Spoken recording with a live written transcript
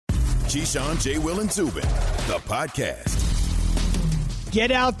Keyshawn, J. Will, and Zubin, the podcast. Get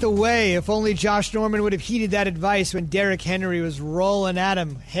out the way. If only Josh Norman would have heeded that advice when Derrick Henry was rolling at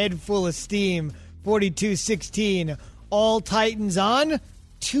him, head full of steam, 42-16. All Titans on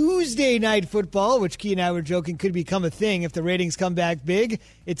Tuesday Night Football, which Key and I were joking could become a thing if the ratings come back big.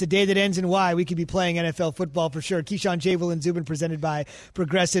 It's a day that ends in Y. We could be playing NFL football for sure. Keyshawn, J. Will, and Zubin presented by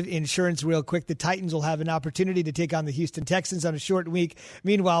Progressive Insurance. Real quick, the Titans will have an opportunity to take on the Houston Texans on a short week.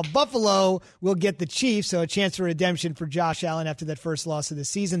 Meanwhile, Buffalo will get the Chiefs, so a chance for redemption for Josh Allen after that first loss of the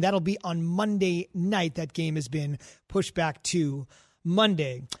season. That'll be on Monday night. That game has been pushed back to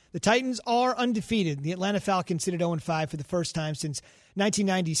Monday. The Titans are undefeated. The Atlanta Falcons sit at 0-5 for the first time since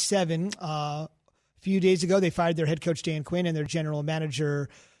 1997. A few days ago, they fired their head coach Dan Quinn and their general manager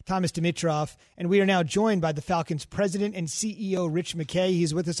Thomas Dimitroff. And we are now joined by the Falcons president and CEO Rich McKay.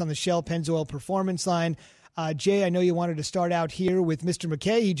 He's with us on the Shell Pennzoil Performance Line. Jay, I know you wanted to start out here with Mr.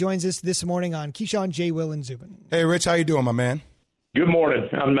 McKay. He joins us this morning on Keyshawn, J. Will, and Zubin. Hey, Rich, how you doing, my man? Good morning.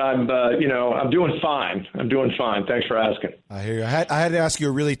 I'm doing fine. I'm doing fine. Thanks for asking. I hear you. I had to ask you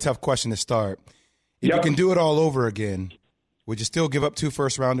a really tough question to start. If you can do it all over again, would you still give up 2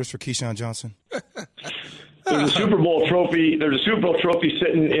 first-rounders for Keyshawn Johnson? There's a Super Bowl trophy. There's a Super Bowl trophy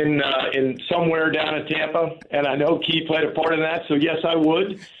sitting in somewhere down in Tampa, and I know Key played a part in that. So yes, I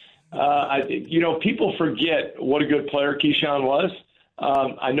would. People forget what a good player Keyshawn was.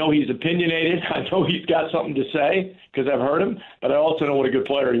 I know he's opinionated. I know he's got something to say because I've heard him, but I also know what a good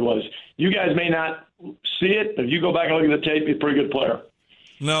player he was. You guys may not see it, but if you go back and look at the tape, he's a pretty good player.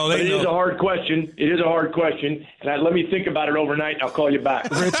 No, but it is a hard question. It is a hard question, and let me think about it overnight, and I'll call you back.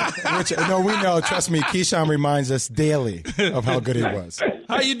 Rich, no, we know. Trust me, Keyshawn reminds us daily of how good he was.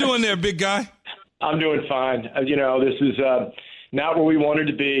 How you doing there, big guy? I'm doing fine. This is not where we wanted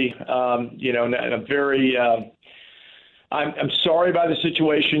to be. I'm very. I'm sorry about the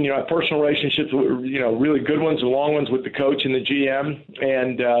situation. I have personal relationships, really good ones and long ones with the coach and the GM.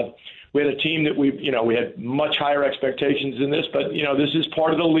 And we had a team that we had much higher expectations than this. But, this is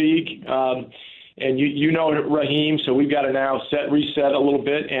part of the league. And you know Raheem, so we've got to now reset a little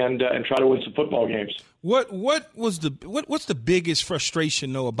bit and try to win some football games. What's the biggest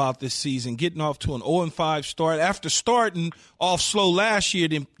frustration, though, about this season, getting off to an 0-5 start after starting off slow last year,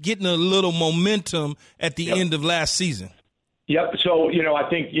 then getting a little momentum at the end of last season? Yep. So, I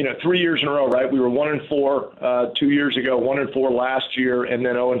think, 3 years in a row, right? We were 1-4 2 years ago, 1-4 last year, and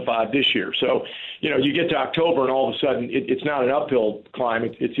then 0-5 this year. So, you get to October and all of a sudden it's not an uphill climb.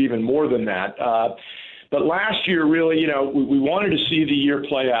 It's even more than that. But last year, really, we wanted to see the year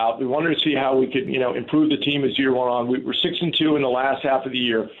play out. We wanted to see how we could, improve the team as the year went on. We were 6-2 in the last half of the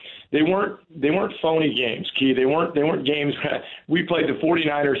year. They weren't phony games, Key. They weren't games. We played the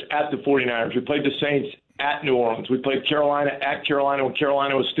 49ers at the 49ers. We played the Saints at New Orleans. We played Carolina at Carolina when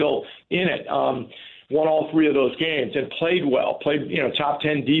Carolina was still in it. Won all 3 of those games and played well. Played, top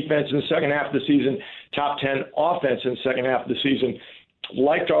 10 defense in the second half of the season, top 10 offense in the second half of the season.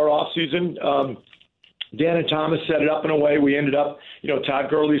 Liked our offseason. Dan and Thomas set it up in a way. We ended up, Todd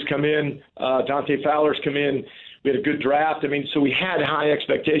Gurley's come in, Dante Fowler's come in. We had a good draft. So we had high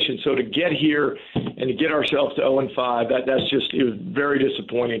expectations. So to get here and to get ourselves to 0-5, it was very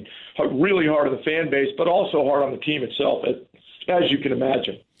disappointing. Really hard on the fan base, but also hard on the team itself, as you can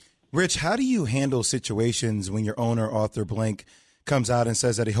imagine. Rich, how do you handle situations when your owner, Arthur Blank, comes out and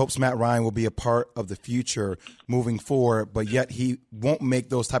says that he hopes Matt Ryan will be a part of the future moving forward, but yet he won't make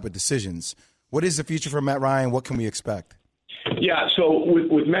those type of decisions? What is the future for Matt Ryan? What can we expect? Yeah, so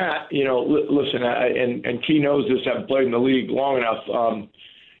with Matt, listen, and Key knows this, having played in the league long enough,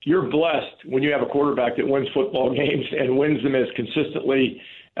 you're blessed when you have a quarterback that wins football games and wins them as consistently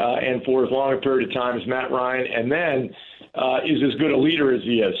and for as long a period of time as Matt Ryan, and then is as good a leader as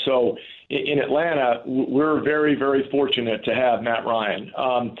he is. So in Atlanta, we're very, very fortunate to have Matt Ryan.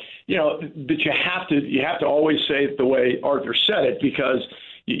 But you have to always say it the way Arthur said it, because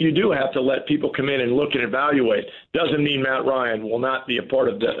you do have to let people come in and look and evaluate. Doesn't mean Matt Ryan will not be a part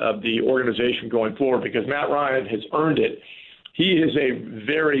of the organization going forward, because Matt Ryan has earned it. He is a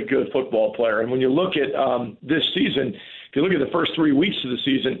very good football player. And when you look at this season, if you look at the first 3 weeks of the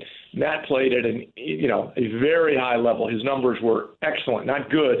season, Matt played at a very high level. His numbers were excellent,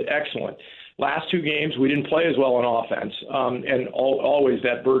 not good, excellent. Last 2 games, we didn't play as well on offense, and always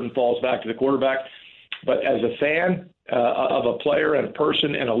that burden falls back to the quarterback. But as a fan of a player and a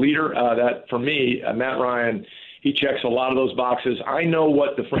person and a leader, that for me, Matt Ryan, he checks a lot of those boxes. I know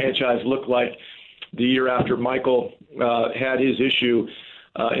what the franchise looked like the year after Michael had his issue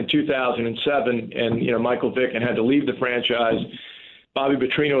in 2007, and Michael Vick and had to leave the franchise. Bobby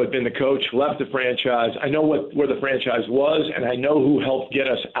Petrino had been the coach, left the franchise. I know where the franchise was, and I know who helped get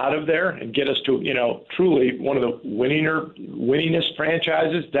us out of there and get us to, truly one of the winningest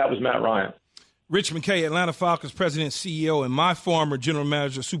franchises. That was Matt Ryan. Rich McKay, Atlanta Falcons president, CEO, and my former general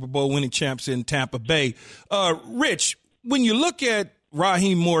manager, Super Bowl winning champs in Tampa Bay. Rich, when you look at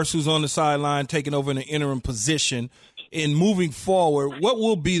Raheem Morris, who's on the sideline, taking over in an interim position, and moving forward, what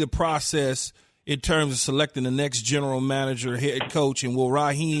will be the process in terms of selecting the next general manager, head coach, and will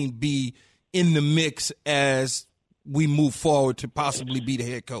Raheem be in the mix as we move forward to possibly be the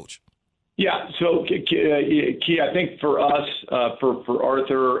head coach? Yeah, so, Key, I think for us, for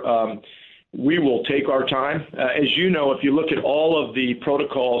Arthur, we will take our time. As you know, if you look at all of the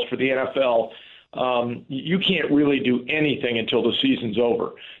protocols for the NFL, you can't really do anything until the season's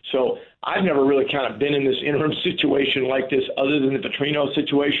over. So I've never really kind of been in this interim situation like this other than the Petrino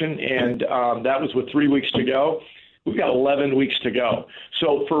situation, and that was with 3 weeks to go. We've got 11 weeks to go.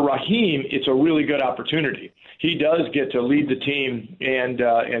 So for Raheem, it's a really good opportunity. He does get to lead the team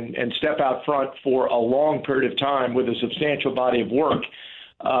and step out front for a long period of time with a substantial body of work,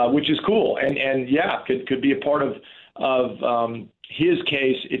 which is cool. And yeah, could be a part of his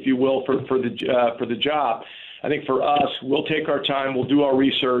case, if you will, for the job. I think for us, we'll take our time, we'll do our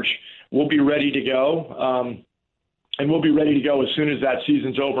research, we'll be ready to go, and we'll be ready to go as soon as that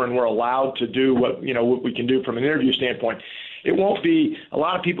season's over and we're allowed to do what we can do from an interview standpoint. It won't be. A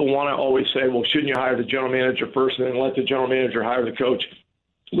lot of people want to always say, well, shouldn't you hire the general manager first and then let the general manager hire the coach?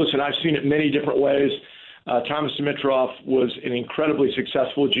 Listen, I've seen it many different ways. Thomas Dimitroff was an incredibly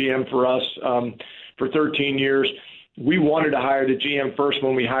successful GM for us for 13 years. We wanted to hire the GM first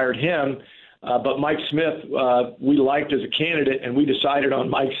when we hired him, but Mike Smith we liked as a candidate, and we decided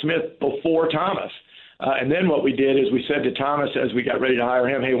on Mike Smith before Thomas. And then what we did is we said to Thomas as we got ready to hire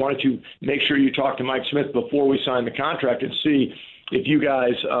him, hey, why don't you make sure you talk to Mike Smith before we sign the contract and see if you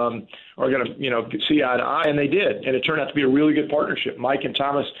guys are going to see eye to eye, and they did. And it turned out to be a really good partnership. Mike and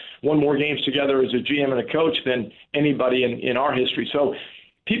Thomas won more games together as a GM and a coach than anybody in our history. So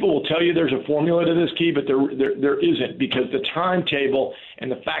people will tell you there's a formula to this, Key, but there isn't, because the timetable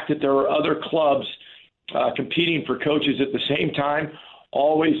and the fact that there are other clubs competing for coaches at the same time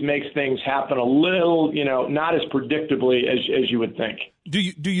always makes things happen a little, not as predictably as you would think. Do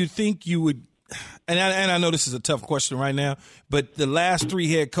you think you would? And I know this is a tough question right now, but the last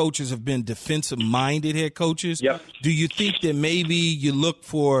three head coaches have been defensive-minded head coaches. Yep. Do you think that maybe you look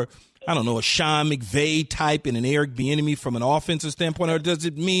for, I don't know, a Sean McVay type and an Eric Bieniemy from an offensive standpoint, or does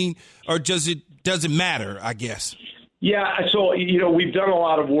it matter, I guess? Yeah, so, we've done a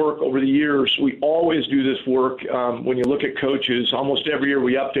lot of work over the years. We always do this work when you look at coaches. Almost every year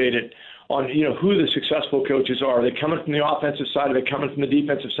we update it on, who the successful coaches are. Are they coming from the offensive side? Are they coming from the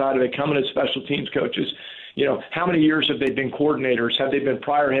defensive side? Are they coming as special teams coaches? How many years have they been coordinators? Have they been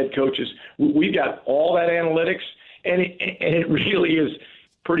prior head coaches? We've got all that analytics, and it really is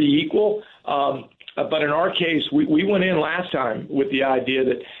pretty equal. But in our case, we went in last time with the idea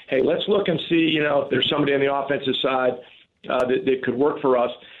that, hey, let's look and see, if there's somebody on the offensive side that could work for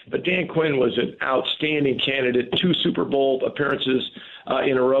us. But Dan Quinn was an outstanding candidate, 2 Super Bowl appearances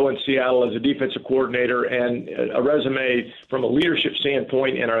in a row in Seattle as a defensive coordinator, and a resume from a leadership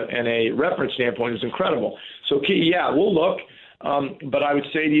standpoint and a reference standpoint is incredible. So, Key, yeah, we'll look. But I would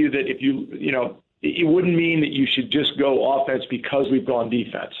say to you that if it wouldn't mean that you should just go offense because we've gone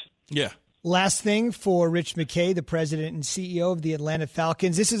defense. Yeah. Last thing for Rich McKay, the president and CEO of the Atlanta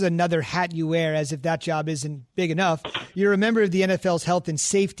Falcons. This is another hat you wear, as if that job isn't big enough. You're a member of the NFL's Health and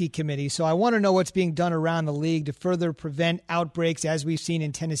Safety Committee, so I want to know what's being done around the league to further prevent outbreaks, as we've seen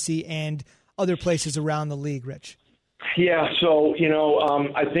in Tennessee and other places around the league, Rich. Yeah, so,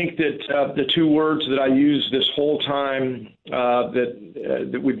 I think that the 2 words that I use this whole time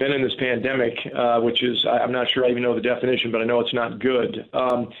that we've been in this pandemic, which is, I'm not sure I even know the definition, but I know it's not good,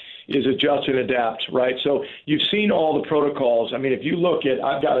 is adjust and adapt, right? So you've seen all the protocols. I mean, if you look at,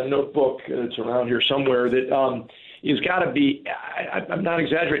 I've got a notebook that's around here somewhere that is got to be, I'm not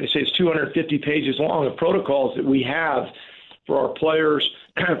exaggerating to say it's 250 pages long of protocols that we have for our players,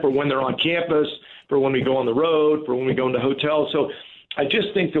 for when they're on campus, for when we go on the road, for when we go into hotels. So I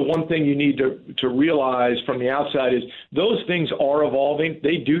just think the one thing you need to realize from the outside is those things are evolving.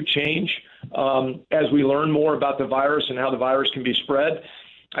 They do change as we learn more about the virus and how the virus can be spread.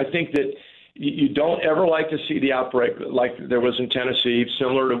 I think that you don't ever like to see the outbreak like there was in Tennessee,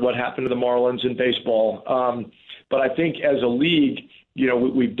 similar to what happened to the Marlins in baseball. But I think as a league,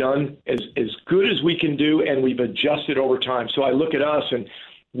 we've done as good as we can do, and we've adjusted over time. So I look at us, and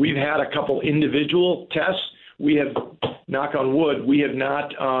we've had a couple individual tests. We have, knock on wood, we've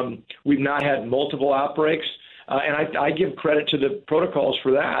not had multiple outbreaks. And I give credit to the protocols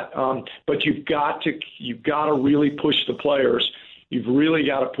for that. But you've got to really push the players. You've really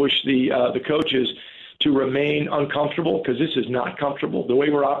got to push the coaches to remain uncomfortable, because this is not comfortable. The way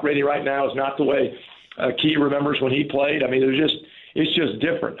we're operating right now is not the way Key remembers when he played. I mean, it's just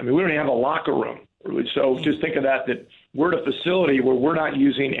different. I mean, we don't even have a locker room. So just think of that we're at a facility where we're not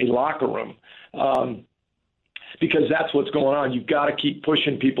using a locker room. Because that's what's going on. You've got to keep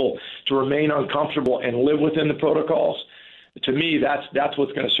pushing people to remain uncomfortable and live within the protocols. To me, that's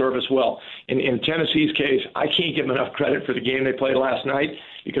what's going to serve us well. In Tennessee's case, I can't give them enough credit for the game they played last night,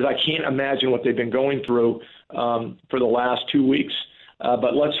 because I can't imagine what they've been going through for the last 2 weeks.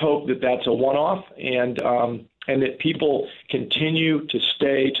 But let's hope that that's a one-off, and that people continue to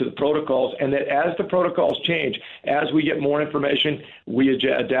stay to the protocols, and that as the protocols change, as we get more information, we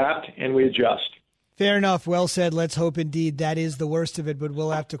adapt and we adjust. Fair enough. Well said. Let's hope indeed that is the worst of it, but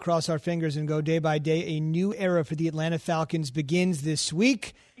we'll have to cross our fingers and go day by day. A new era for the Atlanta Falcons begins this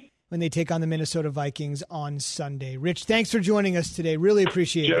week when they take on the Minnesota Vikings on Sunday. Rich, thanks for joining us today. Really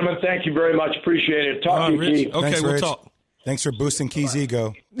appreciate it. Gentlemen, thank you very much. Appreciate it. Talk to you, Rich. Keith. Okay, Thanks, we'll Rich. talk. Thanks for boosting Key's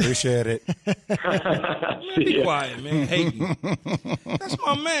ego. Appreciate it. Be quiet, man. Hating. That's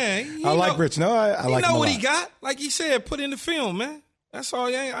my man. I like Rich. No, I like him know a what lot. he got. Like he said, put in the film, man. That's all.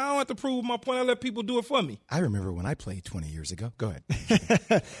 I don't have to prove my point. I let people do it for me. I remember when I played 20 years ago. Go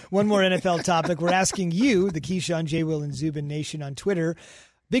ahead. One more NFL topic. We're asking you, the Keyshawn, J. Will, and Zubin Nation on Twitter.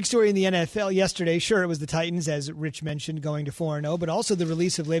 Big story in the NFL yesterday. Sure, it was the Titans, as Rich mentioned, going to 4-0, but also the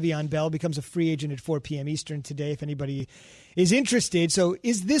release of Le'Veon Bell becomes a free agent at 4 p.m. Eastern today, if anybody is interested. So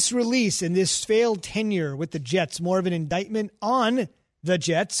is this release and this failed tenure with the Jets more of an indictment on the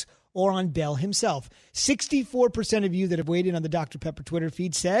Jets or on Bell himself? 64% of you that have weighed in on the Dr. Pepper Twitter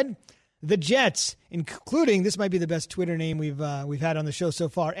feed said the Jets, including, this might be the best Twitter name we've had on the show so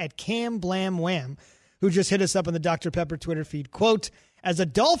far, at Cam Blam Wham, who just hit us up on the Dr. Pepper Twitter feed. Quote, as a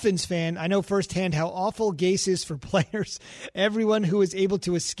Dolphins fan, I know firsthand how awful Gase is for players. Everyone who is able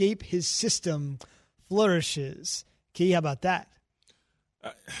to escape his system flourishes. Key, how about that?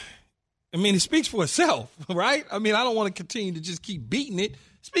 I mean, it speaks for itself, right? I mean, I don't want to continue to just keep beating it. It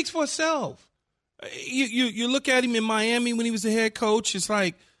speaks for itself. You look at him in Miami when he was the head coach. It's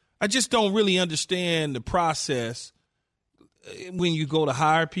like, I just don't really understand the process when you go to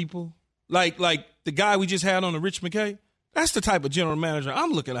hire people. Like the guy we just had on the Rich McKay. That's the type of general manager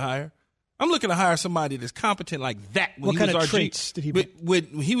I'm looking to hire. I'm looking to hire somebody that's competent like that. What kind of traits did he bring? When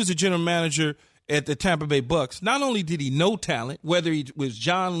he was a general manager at the Tampa Bay Bucks, not only did he know talent, whether he was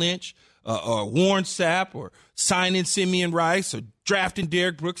John Lynch or Warren Sapp or signing Simeon Rice or drafting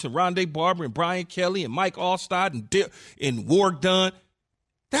Derek Brooks and Rondé Barber and Brian Kelly and Mike Allstott and Ward Dunn.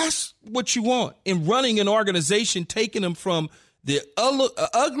 That's what you want in running an organization, taking them from the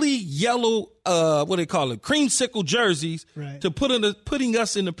ugly yellow, what do they call it, creamsicle jerseys, right, to putting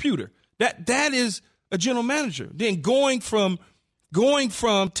us in the pewter. That is a general manager. Then going from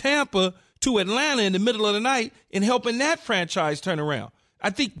Tampa to Atlanta in the middle of the night and helping that franchise turn around.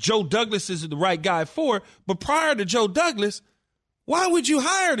 I think Joe Douglas is the right guy for it. But prior to Joe Douglas, why would you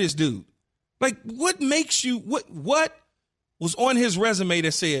hire this dude? Like, what makes you, what was on his resume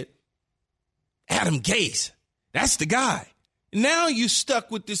that said, Adam Gase, that's the guy? Now you stuck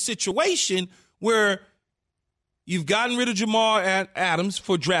with this situation where you've gotten rid of Jamal Adams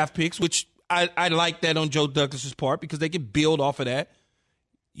for draft picks, which I like that on Joe Douglas's part because they can build off of that.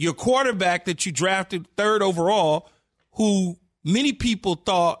 Your quarterback that you drafted third overall, who many people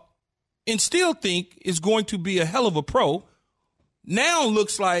thought and still think is going to be a hell of a pro, now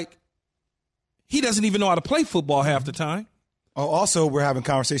looks like he doesn't even know how to play football half the time. Oh, also, we're having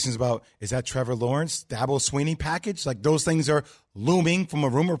conversations about, is that Trevor Lawrence, Dabo Swinney package? Like, those things are looming from a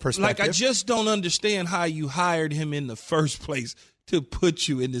rumor perspective. Like, I just don't understand how you hired him in the first place to put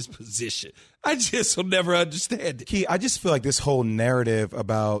you in this position. I just will never understand it. Key, I just feel like this whole narrative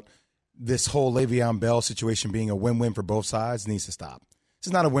about this whole Le'Veon Bell situation being a win-win for both sides needs to stop. This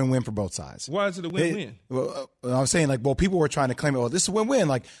is not a win-win for both sides. Why is it a win-win? I was saying, like, well, people were trying to claim, oh, this is a win-win.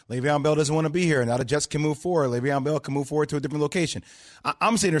 Like, Le'Veon Bell doesn't want to be here. Now the Jets can move forward. Le'Veon Bell can move forward to a different location.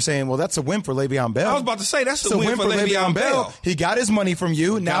 I'm sitting there saying, well, that's a win for Le'Veon Bell. I was about to say, that's a win for Le'Veon Bell. He got his money from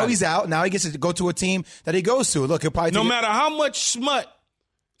you. Now he's out. Now he gets to go to a team that he goes to. Look, he'll probably no matter how much smut.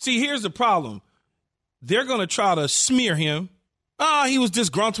 See, here's the problem. They're going to try to smear him. He was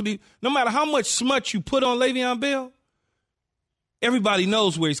disgruntled. No matter how much smut you put on Le'Veon Bell, everybody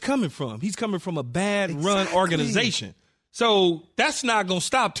knows where he's coming from. He's coming from a bad-run organization. So that's not going to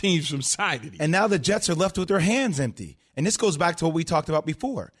stop teams from signing him. And now the Jets are left with their hands empty. And this goes back to what we talked about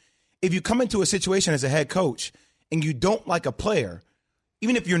before. If you come into a situation as a head coach and you don't like a player,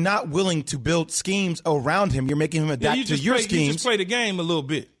 even if you're not willing to build schemes around him, you're making him adapt to your schemes. You just play the game a little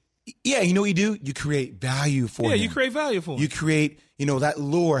bit. Yeah, you know what you do? You create value for him. Yeah, you create value for him. You create, that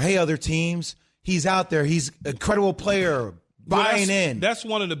lure. Hey, other teams, he's out there. He's an incredible player, buying in. That's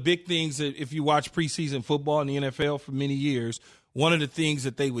one of the big things that if you watch preseason football in the NFL for many years, one of the things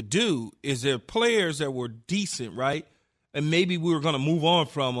that they would do is there are players that were decent, right? And maybe we were going to move on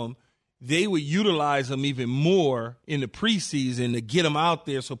from them. They would utilize them even more in the preseason to get them out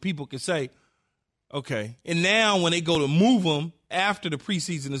there so people could say, okay. And now when they go to move them after the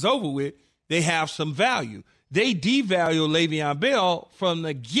preseason is over with, they have some value. They devalue Le'Veon Bell from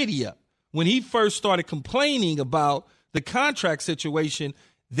the giddy-up. When he first started complaining about the contract situation,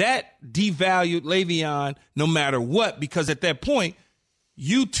 that devalued Le'Veon no matter what, because at that point,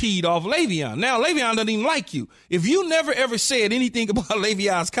 you teed off Le'Veon. Now, Le'Veon doesn't even like you. If you never, ever said anything about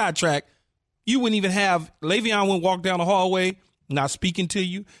Le'Veon's contract, you wouldn't even have – Le'Veon wouldn't walk down the hallway not speaking to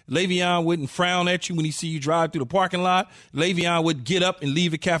you. Le'Veon wouldn't frown at you when he see you drive through the parking lot. Le'Veon would get up and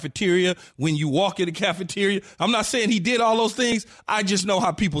leave the cafeteria when you walk in the cafeteria. I'm not saying he did all those things. I just know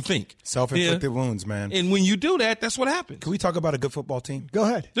how people think. Self-inflicted wounds, man. And when you do that, that's what happens. Can we talk about a good football team? Go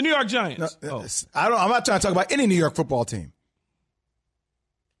ahead. The New York Giants. No, I'm not trying to talk about any New York football team.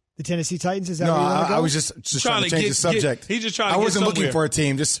 The Tennessee Titans, is that where you want to go? I was just trying to change the subject. He's just trying to I wasn't looking for a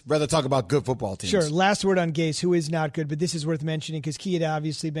team, just rather talk about good football teams. Sure. Last word on Gase, who is not good, but this is worth mentioning because Key had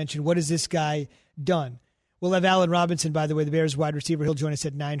obviously mentioned, what has this guy done? We'll have Allen Robinson, by the way, the Bears wide receiver. He'll join us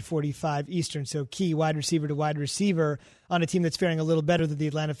at 9:45 Eastern. So Key, wide receiver to wide receiver on a team that's faring a little better than the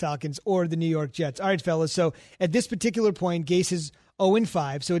Atlanta Falcons or the New York Jets. All right, fellas. So at this particular point, Gase is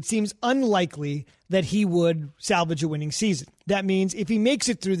 0-5, so it seems unlikely that he would salvage a winning season. That means if he makes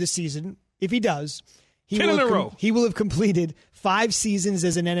it through the season, if he does, he will have completed 5 seasons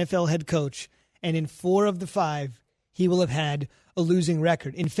as an NFL head coach, and in 4 of the 5, he will have had a losing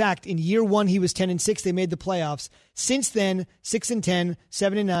record. In fact, in year 1, he was 10-6. They made the playoffs. Since then, 6-10,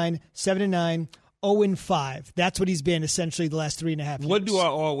 7-9, 7-9, 0-5. That's what he's been essentially the last 3.5 years. What do I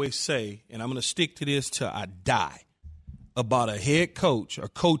always say, and I'm going to stick to this till I die, about a head coach or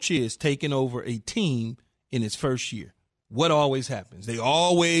coaches taking over a team in its first year? What always happens? They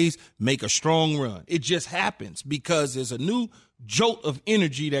always make a strong run. It just happens because there's a new jolt of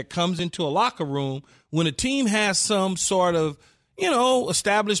energy that comes into a locker room when a team has some sort of,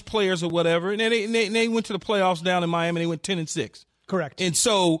 established players or whatever. And they went to the playoffs down in Miami. They went 10-6. Correct. And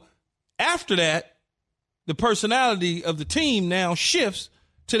so after that, the personality of the team now shifts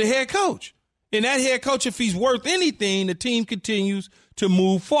to the head coach. And that head coach, if he's worth anything, the team continues to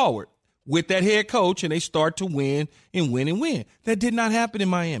move forward with that head coach, and they start to win and win and win. That did not happen in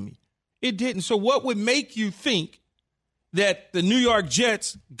Miami. It didn't. So what would make you think that the New York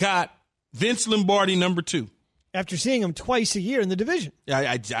Jets got Vince Lombardi number 2? After seeing him twice a year in the division.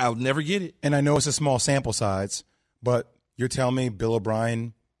 I'll never get it. And I know it's a small sample size, but you're telling me Bill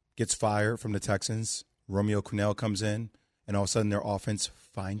O'Brien gets fired from the Texans, Romeo Crennel comes in, and all of a sudden their offense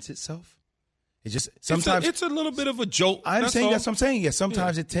finds itself? It just sometimes it's a little bit of a jolt. That's what I'm saying. Yeah,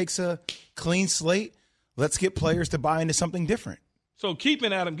 sometimes it takes a clean slate. Let's get players to buy into something different. So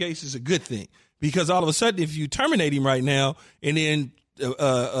keeping Adam Gase is a good thing because all of a sudden, if you terminate him right now, and then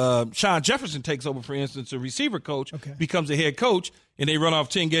Sean Jefferson takes over, for instance, a receiver coach, becomes a head coach, and they run off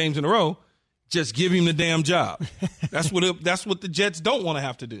 10 games in a row, just give him the damn job. That's what the Jets don't want to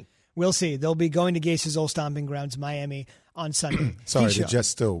have to do. We'll see. They'll be going to Gase's old stomping grounds, Miami, on Sunday. Sorry, the Jets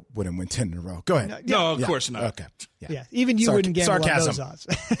still wouldn't win 10 in a row. Go ahead. No, of course not. Okay. Yeah. Even you wouldn't gamble on those odds.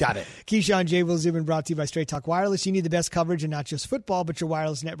 Got it. Keyshawn, J. Will Zubin, brought to you by Straight Talk Wireless. You need the best coverage and not just football, but your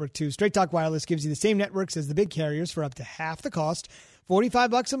wireless network too. Straight Talk Wireless gives you the same networks as the big carriers for up to half the cost.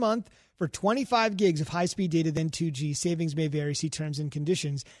 $45 a month for 25 gigs of high-speed data, then 2G. Savings may vary. See terms and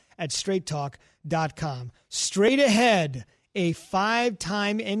conditions at straighttalk.com. Straight ahead, a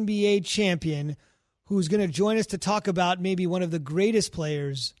 5-time NBA champion who's going to join us to talk about maybe one of the greatest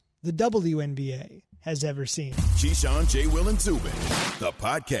players the WNBA has ever seen. Keyshawn, J. Will, and Zubin, the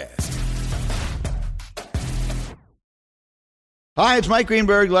podcast. Hi, it's Mike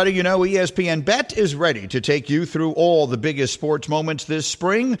Greenberg letting you know ESPN Bet is ready to take you through all the biggest sports moments this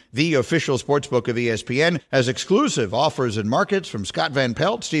spring. The official sportsbook of ESPN has exclusive offers and markets from Scott Van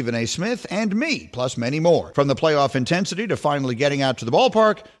Pelt, Stephen A. Smith, and me, plus many more. From the playoff intensity to finally getting out to the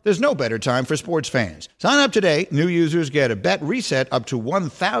ballpark, there's no better time for sports fans. Sign up today. New users get a bet reset up to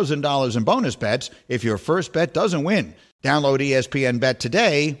 $1,000 in bonus bets if your first bet doesn't win. Download ESPN Bet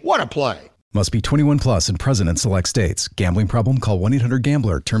today. What a play. Must be 21 plus and present in select states. Gambling problem? Call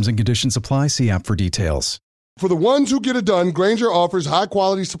 1-800-GAMBLER. Terms and conditions apply. See app for details. For the ones who get it done, Grainger offers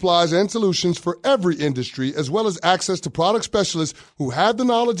high-quality supplies and solutions for every industry, as well as access to product specialists who have the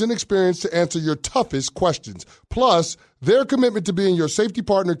knowledge and experience to answer your toughest questions. Plus, their commitment to being your safety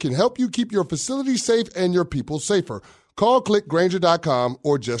partner can help you keep your facility safe and your people safer. Call, click Grainger.com,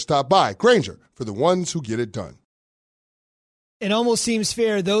 or just stop by. Grainger, for the ones who get it done. It almost seems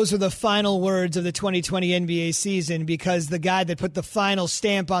fair those are the final words of the 2020 NBA season, because the guy that put the final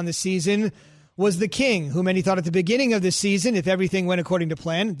stamp on the season was the King, who many thought at the beginning of the season, if everything went according to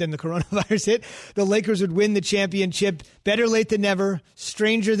plan, then the coronavirus hit, the Lakers would win the championship. Better late than never,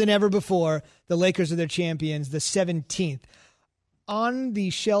 stranger than ever before. The Lakers are their champions, the 17th. On the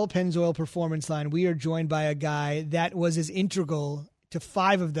Shell Pennzoil Performance Line, we are joined by a guy that was as integral to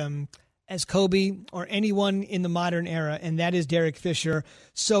 5 of them as Kobe or anyone in the modern era, and that is Derek Fisher,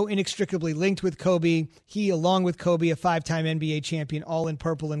 so inextricably linked with Kobe. He, along with Kobe, a 5-time NBA champion, all in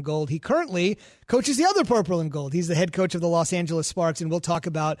purple and gold. He currently coaches the other purple and gold. He's the head coach of the Los Angeles Sparks, and we'll talk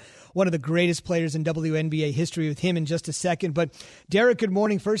about one of the greatest players in WNBA history with him in just a second. But Derek, good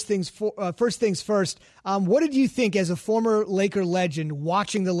morning. First things first. What did you think as a former Laker legend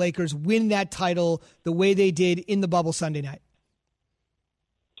watching the Lakers win that title the way they did in the bubble Sunday night?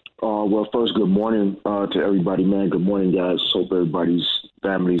 Well, first, good morning to everybody, man. Good morning, guys. Hope everybody's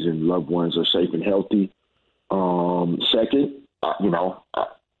families and loved ones are safe and healthy. Second, I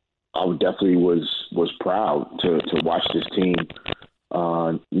definitely was proud to watch this team,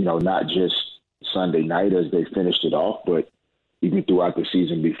 not just Sunday night as they finished it off, but even throughout the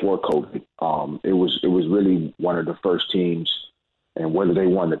season before COVID. It was really one of the first teams, and whether they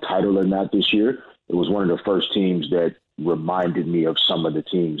won the title or not this year, it was one of the first teams that reminded me of some of the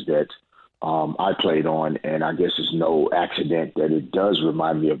teams that I played on, and I guess it's no accident that it does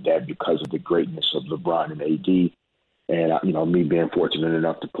remind me of that because of the greatness of LeBron and AD, and me being fortunate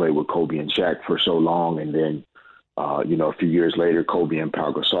enough to play with Kobe and Shaq for so long, and then a few years later Kobe and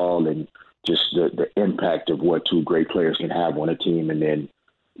Pau Gasol, and just the impact of what 2 great players can have on a team, and then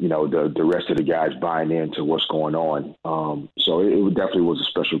the rest of the guys buying into what's going on. So it definitely was a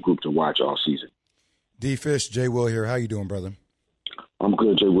special group to watch all season. D Fish, Jay Will here. How you doing, brother? I'm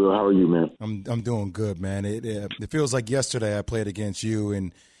good, Jay Will. How are you, man? I'm doing good, man. It feels like yesterday I played against you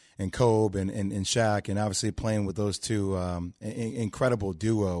and Kobe and Shaq, and obviously playing with those 2 incredible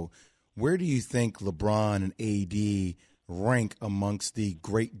duo. Where do you think LeBron and AD rank amongst the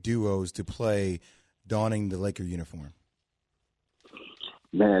great duos to play donning the Laker uniform?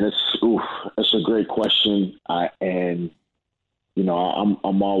 Man, that's a great question. I'm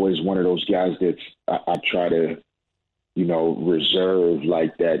always one of those guys that I try to, reserve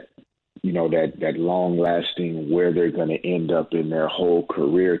like that, that long lasting where they're going to end up in their whole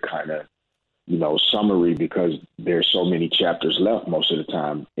career kind of, summary, because there's so many chapters left most of the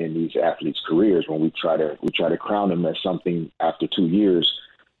time in these athletes' careers when we try to crown them as something after 2 years,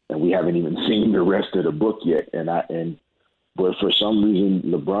 and we haven't even seen the rest of the book yet. But for some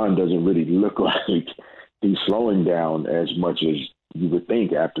reason, LeBron doesn't really look like he's slowing down as much as you would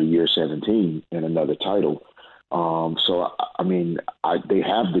think after year 17 and another title. They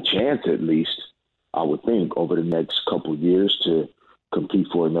have the chance, at least, I would think, over the next couple of years to compete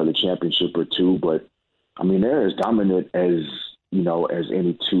for another championship or 2. But, they're as dominant as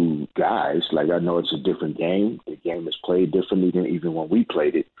any 2 guys. Like, I know it's a different game. The game is played differently than even when we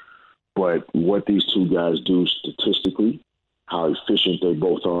played it. But what these 2 guys do statistically, how efficient they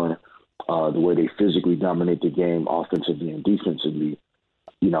both are, the way they physically dominate the game offensively and defensively,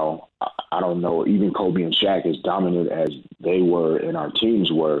 I don't know, even Kobe and Shaq, as dominant as they were and our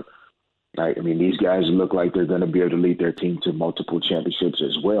teams were, these guys look like they're going to be able to lead their team to multiple championships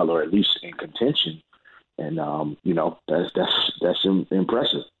as well, or at least in contention. And, that's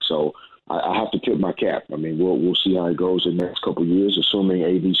impressive. So I have to tip my cap. We'll see how it goes in the next couple of years, assuming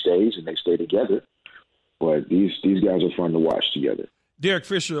AD stays and they stay together. But these guys are fun to watch together. Derek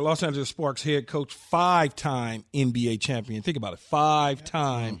Fisher, Los Angeles Sparks head coach, 5-time NBA champion. Think about it,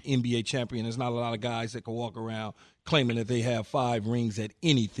 5-time NBA champion. There's not a lot of guys that can walk around claiming that they have 5 rings at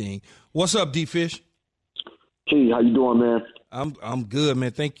anything. What's up, D Fish? Key, how you doing, man? I'm good,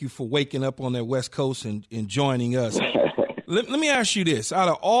 man. Thank you for waking up on that West Coast and joining us. Let me ask you this: out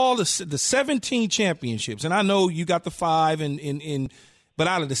of all the 17 championships, and I know you got the 5, but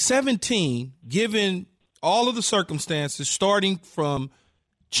out of the 17, given all of the circumstances, starting from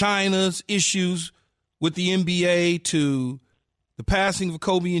China's issues with the NBA to the passing of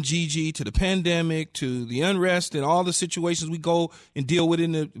Kobe and Gigi to the pandemic to the unrest and all the situations we go and deal with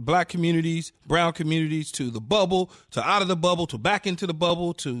in the black communities, brown communities, to the bubble, to out of the bubble, to back into the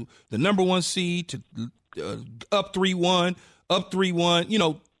bubble, to the number 1 seed, to up 3-1, up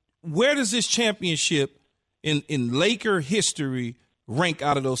 3-1. Where does this championship in Laker history rank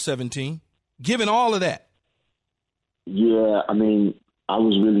out of those 17, given all of that? Yeah, I mean, I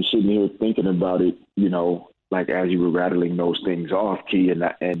was really sitting here thinking about it, you know, like as you were rattling those things off, Key,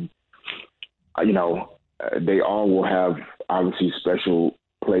 and you know, they all will have obviously a special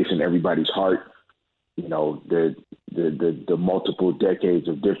place in everybody's heart. You know, the multiple decades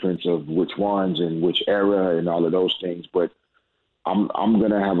of difference of which ones and which era and all of those things. But I'm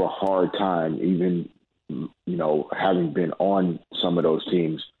gonna have a hard time, even, you know, having been on some of those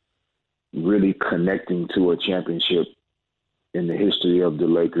teams, really connecting to a championship in the history of the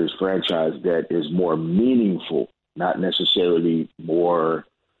Lakers franchise that is more meaningful, not necessarily more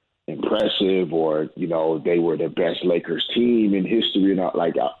impressive or, you know, they were the best Lakers team in history. Not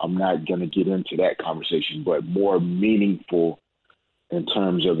like I'm not going to get into that conversation, but more meaningful in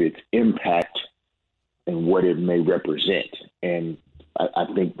terms of its impact and what it may represent. And I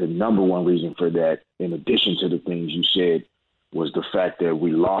think the number one reason for that, in addition to the things you said, was the fact that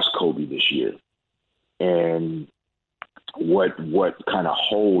we lost Kobe this year, and what kind of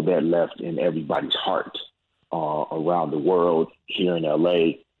hole that left in everybody's heart around the world, here in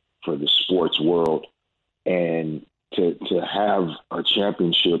LA, for the sports world. And to have a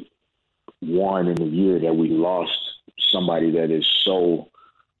championship won in the year that we lost somebody that is so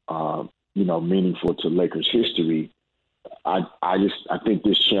you know, meaningful to Lakers history, I think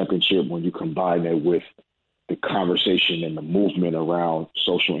this championship, when you combine it with the conversation and the movement around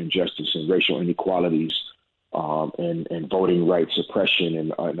social injustice and racial inequalities, and voting rights suppression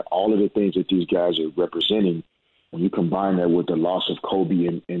and all of the things that these guys are representing, when you combine that with the loss of Kobe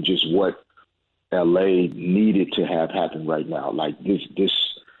and just what LA needed to have happen right now, like this,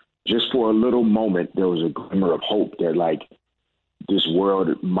 just for a little moment, there was a glimmer of hope that like this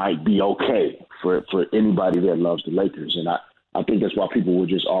world might be okay for anybody that loves the Lakers. And I think that's why people will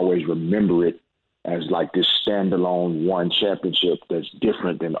just always remember it as like this standalone one championship that's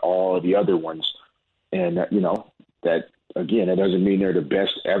different than all the other ones. And, you know, that, again, that doesn't mean they're the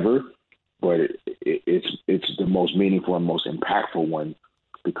best ever, but it's the most meaningful and most impactful one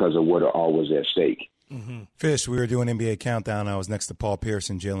because of what all was at stake. Mm-hmm. Fish, we were doing NBA Countdown. I was next to Paul Pierce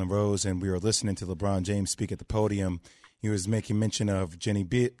and Jalen Rose, and we were listening to LeBron James speak at the podium. He was making mention of Jenny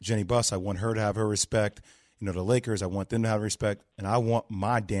Buss. I want her to have her respect. You know, the Lakers, I want them to have respect, and I want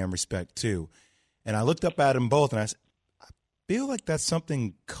my damn respect too. And I looked up at them both, and I said, I feel like that's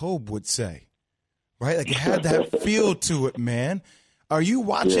something Kobe would say, right? Like it had that feel to it, man. Are you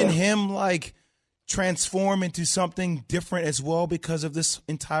watching him, like, transform into something different as well because of this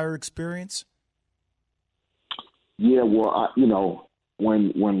entire experience? Yeah, well, you know,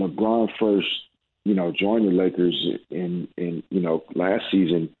 when LeBron first, you know, joined the Lakers in you know, last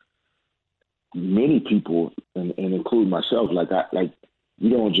season, many people, and including myself, like you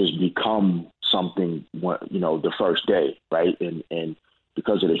don't just become something, you know, the first day, right? And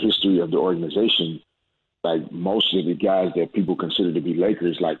because of the history of the organization, like most of the guys that people consider to be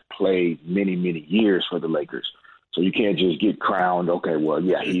Lakers, like played many, many years for the Lakers. So you can't just get crowned, okay, well,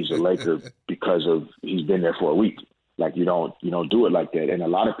 yeah, he's a Laker because of he's been there for a week. Like you don't do it like that. And a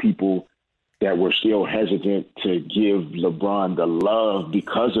lot of people that were still hesitant to give LeBron the love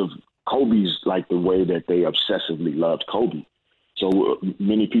because of Kobe's, like the way that they obsessively loved Kobe. So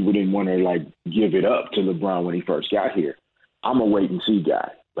many people didn't want to like give it up to LeBron when he first got here. I'm a wait and see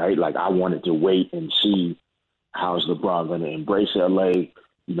guy, right? Like I wanted to wait and see how's LeBron going to embrace LA.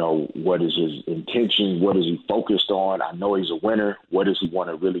 You know, what is his intention? What is he focused on? I know he's a winner. What does he want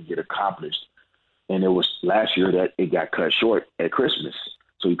to really get accomplished? And it was last year that it got cut short at Christmas.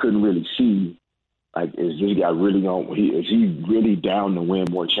 So he couldn't really see, like, is this guy really is he really down to win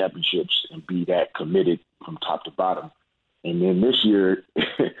more championships and be that committed from top to bottom? And then this year,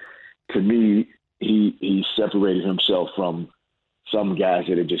 to me, he separated himself from some guys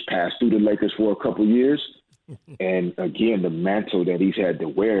that had just passed through the Lakers for a couple of years. And again, the mantle that he's had to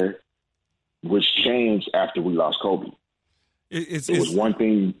wear, which changed after we lost Kobe. It was one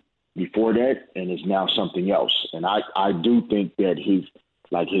thing before that, and it's now something else. And I do think that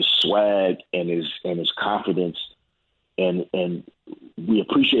his swag and his confidence, and we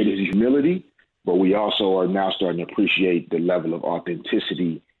appreciate his humility, but we also are now starting to appreciate the level of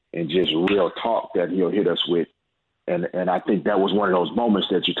authenticity and just real talk that he'll hit us with. And I think that was one of those moments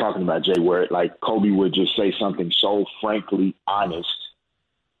that you're talking about, Jay, where like Kobe would just say something so frankly honest,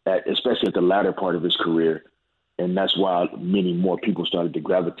 especially at the latter part of his career. And that's why many more people started to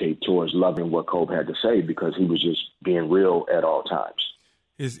gravitate towards loving what Kobe had to say, because he was just being real at all times.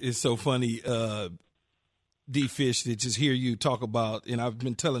 It's so funny, D-Fish, to just hear you talk about, and I've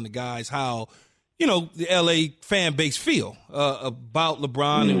been telling the guys how the LA fan base feel about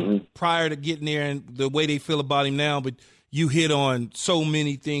LeBron and prior to getting there and the way they feel about him now. But you hit on so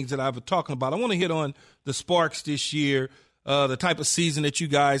many things that I've been talking about. I want to hit on the Sparks this year, the type of season that you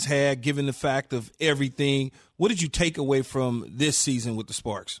guys had, given the fact of everything. What did you take away from this season with the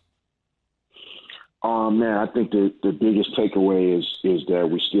Sparks? Man, I think the biggest takeaway is that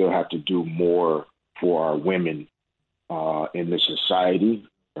we still have to do more for our women in this society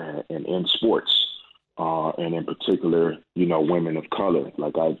and in sports. And in particular, women of color.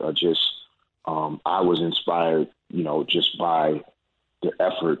 Like I was inspired, just by the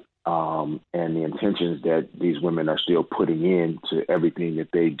effort and the intentions that these women are still putting into everything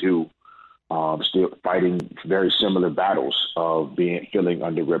that they do, still fighting very similar battles of feeling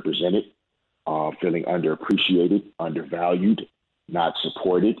underrepresented, feeling underappreciated, undervalued, not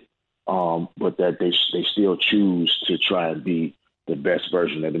supported, but that they still choose to try and be the best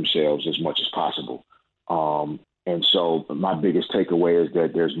version of themselves as much as possible. And so my biggest takeaway is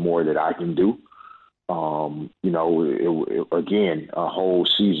that there's more that I can do. Again, a whole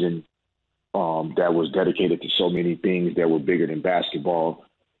season that was dedicated to so many things that were bigger than basketball.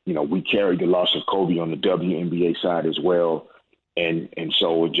 We carried the loss of Kobe on the WNBA side as well. And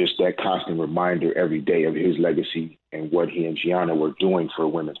so just that constant reminder every day of his legacy and what he and Gianna were doing for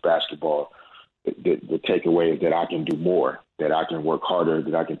women's basketball. The takeaway is that I can do more, that I can work harder,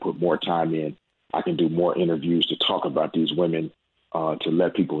 that I can put more time in. I can do more interviews to talk about these women, to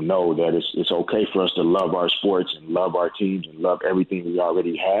let people know that it's okay for us to love our sports and love our teams and love everything we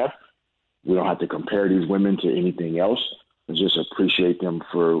already have. We don't have to compare these women to anything else, and just appreciate them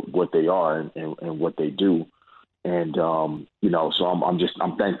for what they are and what they do. And, so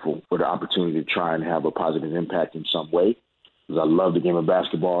I'm thankful for the opportunity to try and have a positive impact in some way, because I love the game of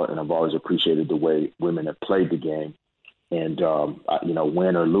basketball and I've always appreciated the way women have played the game. And,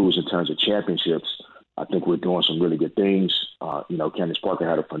 win or lose in terms of championships, I think we're doing some really good things. Candace Parker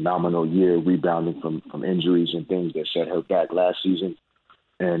had a phenomenal year rebounding from injuries and things that set her back last season.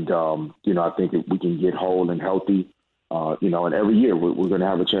 And, I think if we can get whole and healthy, and every year we're going to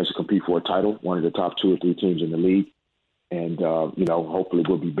have a chance to compete for a title, one of the top 2 or 3 teams in the league. And, hopefully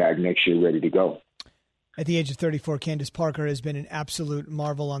we'll be back next year ready to go. At the age of 34, Candace Parker has been an absolute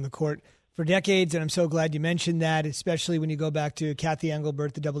marvel on the court for decades, and I'm so glad you mentioned that, especially when you go back to Kathy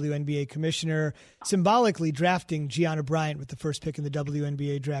Engelbert, the WNBA commissioner, symbolically drafting Gianna Bryant with the first pick in the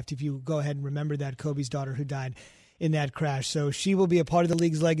WNBA draft, if you go ahead and remember that, Kobe's daughter who died in that crash. So she will be a part of the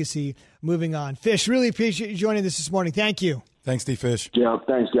league's legacy moving on. Fish, really appreciate you joining us this morning. Thank you. Thanks, D. Fish. Yeah,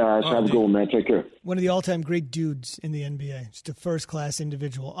 thanks, guys. Have a good one, man. Take care. One of the all-time great dudes in the NBA. Just a first-class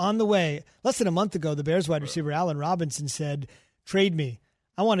individual. On the way, less than a month ago, the Bears wide receiver Allen Robinson said, "Trade me.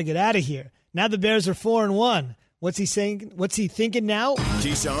 I want to get out of here." Now the Bears are 4-1. What's he saying? What's he thinking now?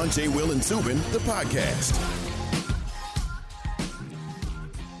 Keyshawn, J. Will, and Zubin, the podcast.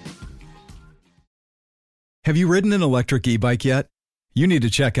 Have you ridden an electric e-bike yet? You need to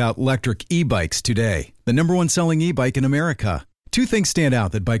check out Electric E-Bikes today, the #1 selling e-bike in America. 2 things stand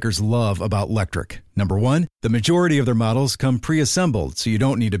out that bikers love about Electric. Number 1, the majority of their models come pre-assembled, so you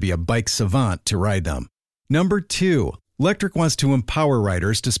don't need to be a bike savant to ride them. Number 2, Electric wants to empower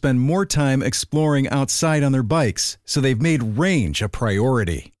riders to spend more time exploring outside on their bikes, so they've made range a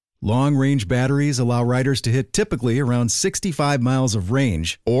priority. Long-range batteries allow riders to hit typically around 65 miles of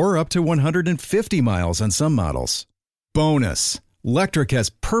range, or up to 150 miles on some models. Bonus! Electric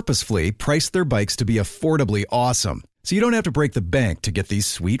has purposefully priced their bikes to be affordably awesome, so you don't have to break the bank to get these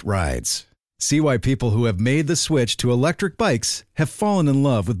sweet rides. See why people who have made the switch to electric bikes have fallen in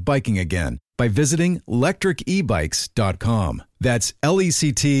love with biking again by visiting lectricebikes.com. That's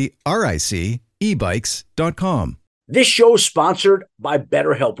LECTRIC ebikes.com. This show is sponsored by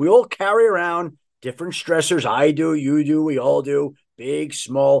BetterHelp. We all carry around different stressors. I do, you do, we all do, big,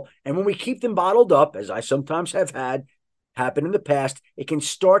 small. And when we keep them bottled up, as I sometimes have had happen in the past, it can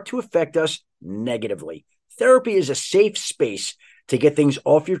start to affect us negatively. Therapy is a safe space to get things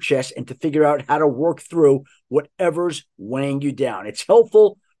off your chest and to figure out how to work through whatever's weighing you down. It's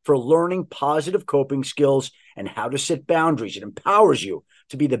helpful for learning positive coping skills and how to set boundaries. It empowers you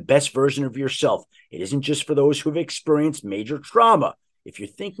to be the best version of yourself. It isn't just for those who have experienced major trauma. If you're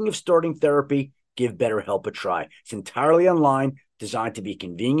thinking of starting therapy, give BetterHelp a try. It's entirely online, designed to be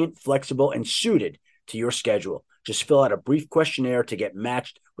convenient, flexible, and suited to your schedule. Just fill out a brief questionnaire to get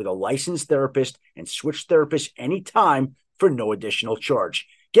matched with a licensed therapist and switch therapists anytime for no additional charge.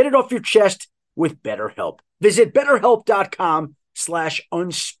 Get it off your chest with BetterHelp. Visit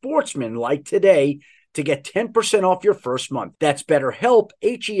BetterHelp.com/unsportsmanlike today to get 10% off your first month. That's BetterHelp,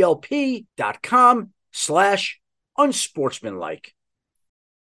 HELP.com/unsportsmanlike.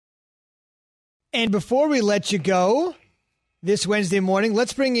 And before we let you go this Wednesday morning,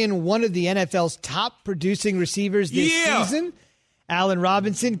 let's bring in one of the NFL's top producing receivers this season, Allen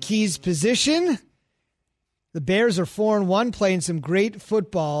Robinson, Key's position. The Bears are 4-1, playing some great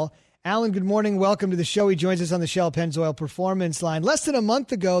football. Allen, good morning. Welcome to the show. He joins us on the Shell Pennzoil Performance Line. Less than a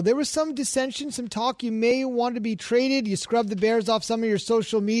month ago, there was some dissension, some talk you may want to be traded. You scrubbed the Bears off some of your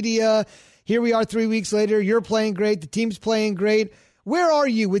social media. Here we are 3 weeks later. You're playing great. The team's playing great. Where are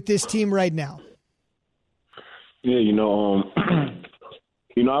you with this team right now? Yeah, I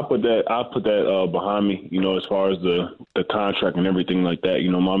put that behind me, as far as the contract and everything like that.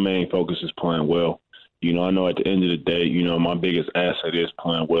 My main focus is playing well. I know at the end of the day, my biggest asset is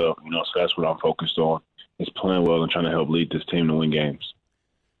playing well. So that's what I'm focused on, is playing well and trying to help lead this team to win games.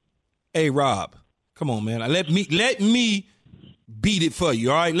 Hey, Rob, come on, man. Let me beat it for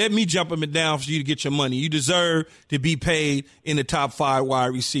you, all right? Let me jump up and down for you to get your money. You deserve to be paid in the top 5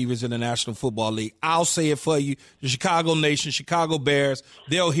 wide receivers in the National Football League. I'll say it for you. The Chicago Nation, Chicago Bears,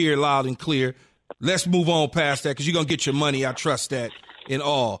 they'll hear it loud and clear. Let's move on past that because you're going to get your money. I trust that in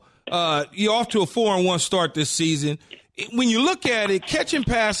all. You're off to a 4-1 start this season. When you look at it, catching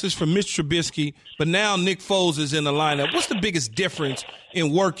passes from Mitch Trubisky, but now Nick Foles is in the lineup. What's the biggest difference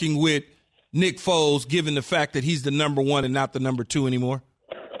in working with Nick Foles, given the fact that he's the number 1 and not the number 2 anymore?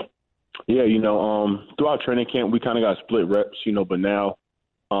 Yeah, throughout training camp, we kind of got split reps, but now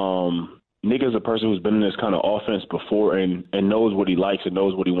Nick is a person who's been in this kind of offense before and knows what he likes and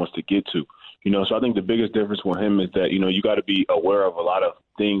knows what he wants to get to. So I think the biggest difference with him is that, you got to be aware of a lot of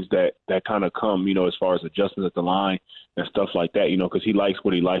things that kind of come, as far as adjustments at the line and stuff like that, because he likes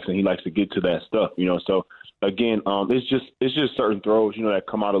what he likes and he likes to get to that stuff, So, again, it's just certain throws, that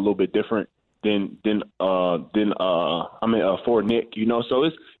come out a little bit different than for Nick, So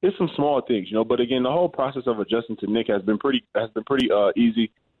it's some small things, But again, the whole process of adjusting to Nick has been pretty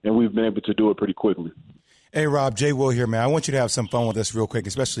easy, and we've been able to do it pretty quickly. Hey, Rob, Jay Will here, man. I want you to have some fun with us real quick,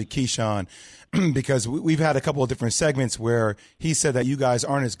 especially Keyshawn, because we've had a couple of different segments where he said that you guys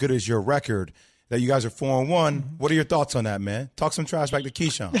aren't as good as your record, that you guys are 4-1. What are your thoughts on that, man? Talk some trash back to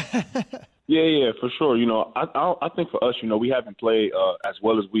Keyshawn. Yeah, for sure. I think for us, we haven't played as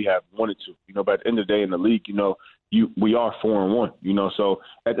well as we have wanted to. But at the end of the day in the league, we are 4-1. So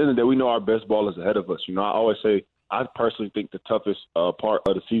at the end of the day, we know our best ball is ahead of us. I always say, I personally think the toughest part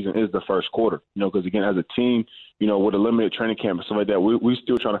of the season is the first quarter, because, again, as a team, with a limited training camp and stuff like that, we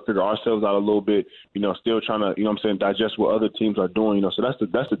still trying to figure ourselves out a little bit, still trying to, digest what other teams are doing, so that's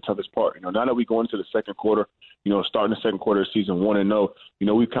the toughest part. Now that we go into the second quarter, starting the second quarter of season 1-0,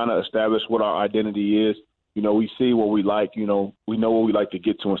 we've kind of established what our identity is. We see what we like, we know what we like to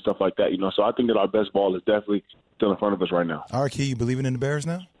get to and stuff like that, So I think that our best ball is definitely still in front of us right now. All right, Key, you believing in the Bears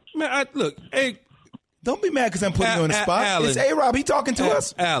now? Man, hey. Don't be mad because I'm putting you on the spot. Allen, it's A-Rob. He talking to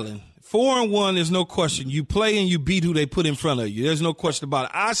us. Allen, 4-1, there's no question. You play and you beat who they put in front of you. There's no question about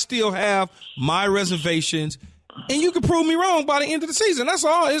it. I still have my reservations, and you can prove me wrong by the end of the season. That's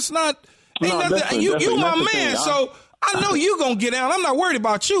all. It's not – you my man, so I know you're going to get out. I'm not worried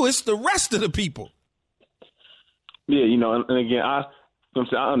about you. It's the rest of the people. Yeah, and again, I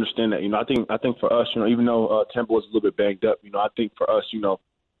understand that. I think for us, even though Temple was a little bit banged up, I think for us,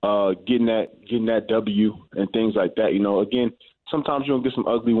 getting that W and things like that. Again, sometimes you'll get some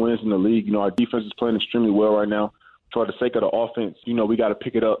ugly wins in the league. Our defense is playing extremely well right now. For the sake of the offense, we got to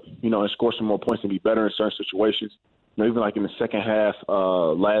pick it up, and score some more points and be better in certain situations. Even like in the second half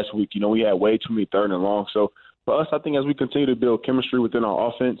last week, we had way too many third and long. So for us, I think as we continue to build chemistry within our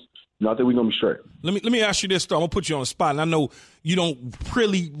offense, I think we're going to be straight. Let me ask you this, though. I'm going to put you on the spot, and I know you don't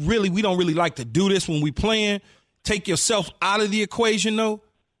we don't really like to do this when we playing. Take yourself out of the equation, though.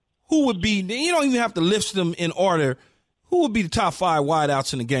 Who would be – you don't even have to list them in order. Who would be the top 5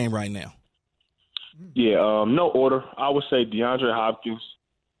 wideouts in the game right now? Yeah, no order. I would say DeAndre Hopkins,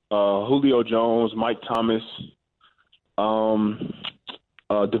 Julio Jones, Mike Thomas,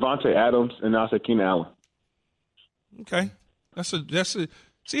 Devontae Adams, and I'll say Keenan Allen. Okay. That's a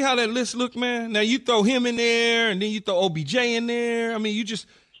 – see how that list look, man? Now, you throw him in there, and then you throw OBJ in there. I mean, you just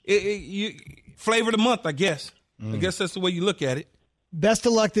you flavor the month, I guess. I guess that's the way you look at it. Best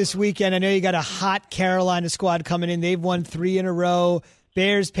of luck this weekend. I know you got a hot Carolina squad coming in. They've won 3 in a row.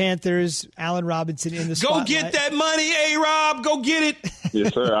 Bears, Panthers, Allen Robinson in the spotlight. Go get that money, A-Rob. Go get it.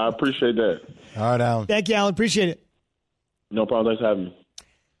 Yes, sir. I appreciate that. All right, Allen. Thank you, Allen. Appreciate it. No problem. Thanks for having me.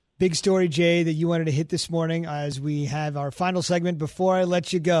 Big story, Jay, that you wanted to hit this morning as we have our final segment. Before I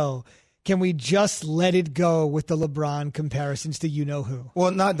let you go, can we just let it go with the LeBron comparisons to you-know-who? Well,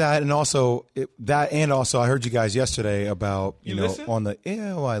 not that, and also I heard you guys yesterday about, listen? on the –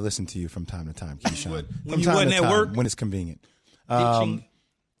 yeah, well, I listen to you from time to time, Keyshawn. When you wasn't at work? When it's convenient.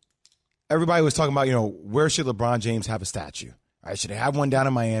 everybody was talking about, where should LeBron James have a statue? All right, should he have one down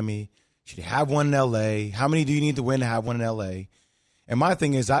in Miami? Should he have one in L.A.? How many do you need to win to have one in L.A.? And my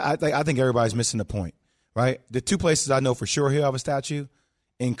thing is, I think everybody's missing the point, right? The two places I know for sure he'll have a statue,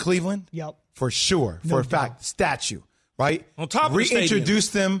 in Cleveland, yep, for sure, for a fact, statue, right? On top of the stadium. Reintroduce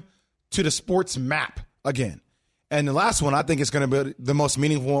them to the sports map again. And the last one, I think, is going to be the most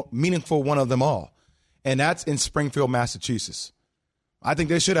meaningful one of them all, and that's in Springfield, Massachusetts. I think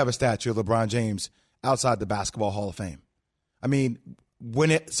they should have a statue of LeBron James outside the Basketball Hall of Fame. I mean,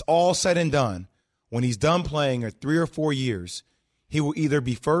 when it's all said and done, when he's done playing in 3 or 4 years, he will either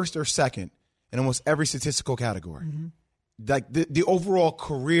be first or second in almost every statistical category. Mm-hmm. Like the overall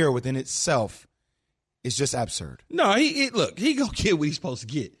career within itself is just absurd. No, he gonna get what he's supposed to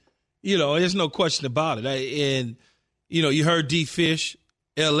get. There's no question about it. And you heard D Fish.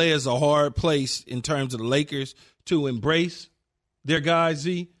 LA is a hard place in terms of the Lakers to embrace their guy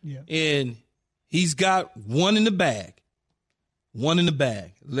Z. Yeah. And he's got one in the bag. One in the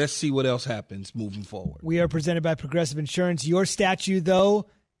bag. Let's see what else happens moving forward. We are presented by Progressive Insurance. Your statue, though,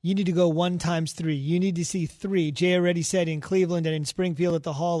 you need to go 1 times 3. You need to see 3. Jay already said in Cleveland and in Springfield at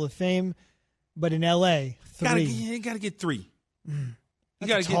the Hall of Fame, but in L.A., 3. You got to get 3. You got to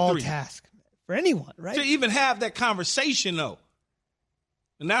get 3. Tall task for anyone, right? To even have that conversation, though.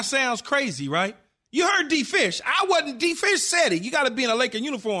 And that sounds crazy, right? You heard D Fish. D Fish said it. You got to be in a Laker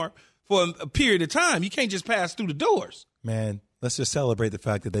uniform for a period of time. You can't just pass through the doors. Man, let's just celebrate the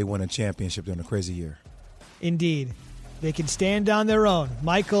fact that they won a championship during a crazy year. Indeed. They can stand on their own.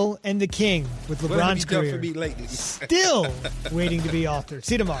 Michael and the King with LeBron's career. Still waiting to be altered.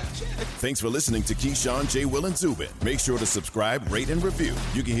 See you tomorrow. Thanks for listening to Keyshawn, J. Will, and Zubin. Make sure to subscribe, rate, and review.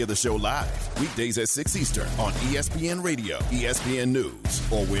 You can hear the show live weekdays at 6 Eastern on ESPN Radio, ESPN News,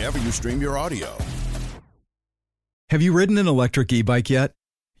 or wherever you stream your audio. Have you ridden an electric e-bike yet?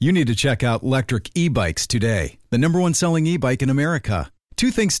 You need to check out Electric E-Bikes today, the #1 selling e-bike in America. 2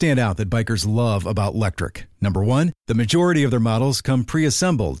 things stand out that bikers love about Electric. Number 1, the majority of their models come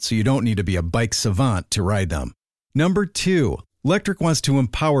pre-assembled, so you don't need to be a bike savant to ride them. Number 2, Electric wants to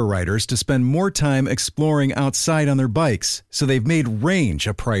empower riders to spend more time exploring outside on their bikes, so they've made range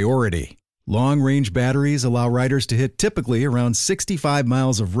a priority. Long-range batteries allow riders to hit typically around 65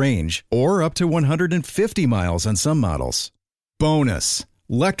 miles of range, or up to 150 miles on some models. Bonus,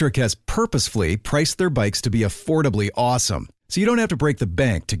 Electric has purposefully priced their bikes to be affordably awesome, so you don't have to break the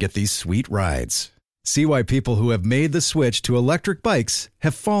bank to get these sweet rides. See why people who have made the switch to electric bikes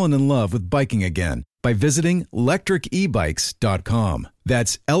have fallen in love with biking again by visiting electricebikes.com.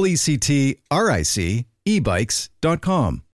 That's LECTRIC ebikes.com.